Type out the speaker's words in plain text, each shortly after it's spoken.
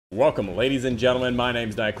Welcome, ladies and gentlemen. My name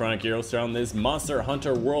is Chronic Heroes on this Monster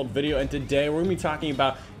Hunter World video, and today we're going to be talking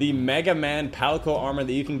about the Mega Man Palico Armor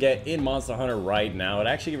that you can get in Monster Hunter right now. It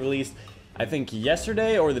actually released, I think,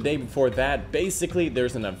 yesterday or the day before that. Basically,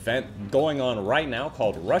 there's an event going on right now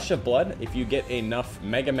called Rush of Blood. If you get enough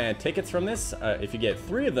Mega Man tickets from this, if you get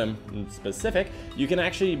 3 of them in specific, you can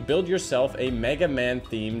actually build yourself a Mega Man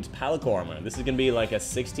themed Palico Armor. This is going to be like a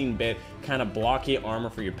 16-bit kind of blocky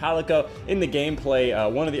armor for your Palico. In the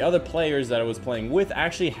gameplay, one of the other players that I was playing with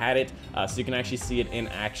actually had it, so you can actually see it in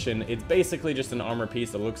action. It's basically just an armor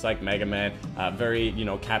piece that looks like Mega Man, very, you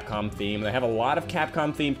know, Capcom theme. They have a lot of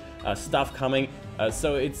Capcom themed stuff coming.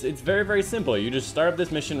 So it's very, very simple. You just start up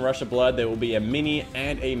this mission, Rush of Blood. There will be a mini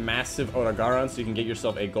and a massive Otagaran, so you can get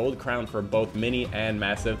yourself a gold crown for both mini and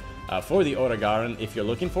massive for the Otagaran if you're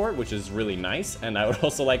looking for it, which is really nice. And I would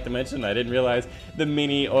also like to mention, I didn't realize the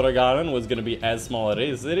mini Otagaran was going to be as small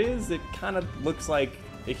as it is. It kind of looks like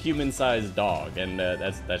a human-sized dog, and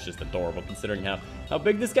that's just adorable considering how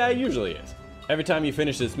big this guy usually is. Every time you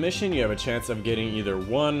finish this mission, you have a chance of getting either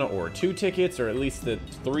 1 or 2 tickets, or at least the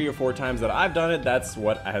 3 or 4 times that I've done it, that's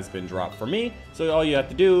what has been dropped for me. So all you have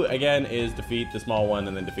to do, again, is defeat the small one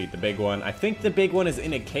and then defeat the big one. I think the big one is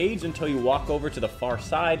in a cage until you walk over to the far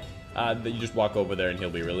side. You just walk over there and he'll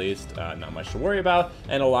be released. Not much to worry about.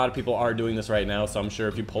 And a lot of people are doing this right now, so I'm sure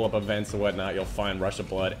if you pull up events and whatnot, you'll find Rush of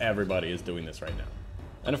Blood. Everybody is doing this right now.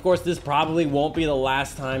 And of course, this probably won't be the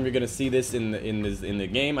last time you're going to see this in the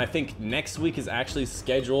game. I think next week is actually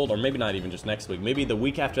scheduled, or maybe not even just next week, maybe the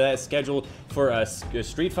week after that is scheduled for a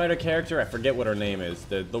Street Fighter character. I forget what her name is.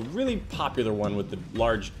 The really popular one with the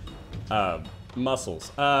large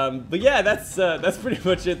muscles. But yeah, that's pretty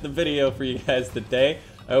much it, the video for you guys today.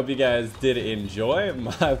 I hope you guys did enjoy.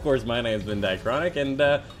 Of course, my name has been Chronic, and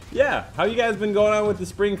yeah, how you guys been going on with the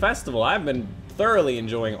Spring Festival? I've been thoroughly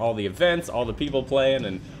enjoying all the events, all the people playing,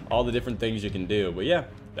 and all the different things you can do. But yeah,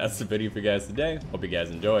 that's the video for you guys today. Hope you guys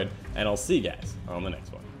enjoyed, and I'll see you guys on the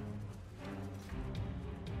next one.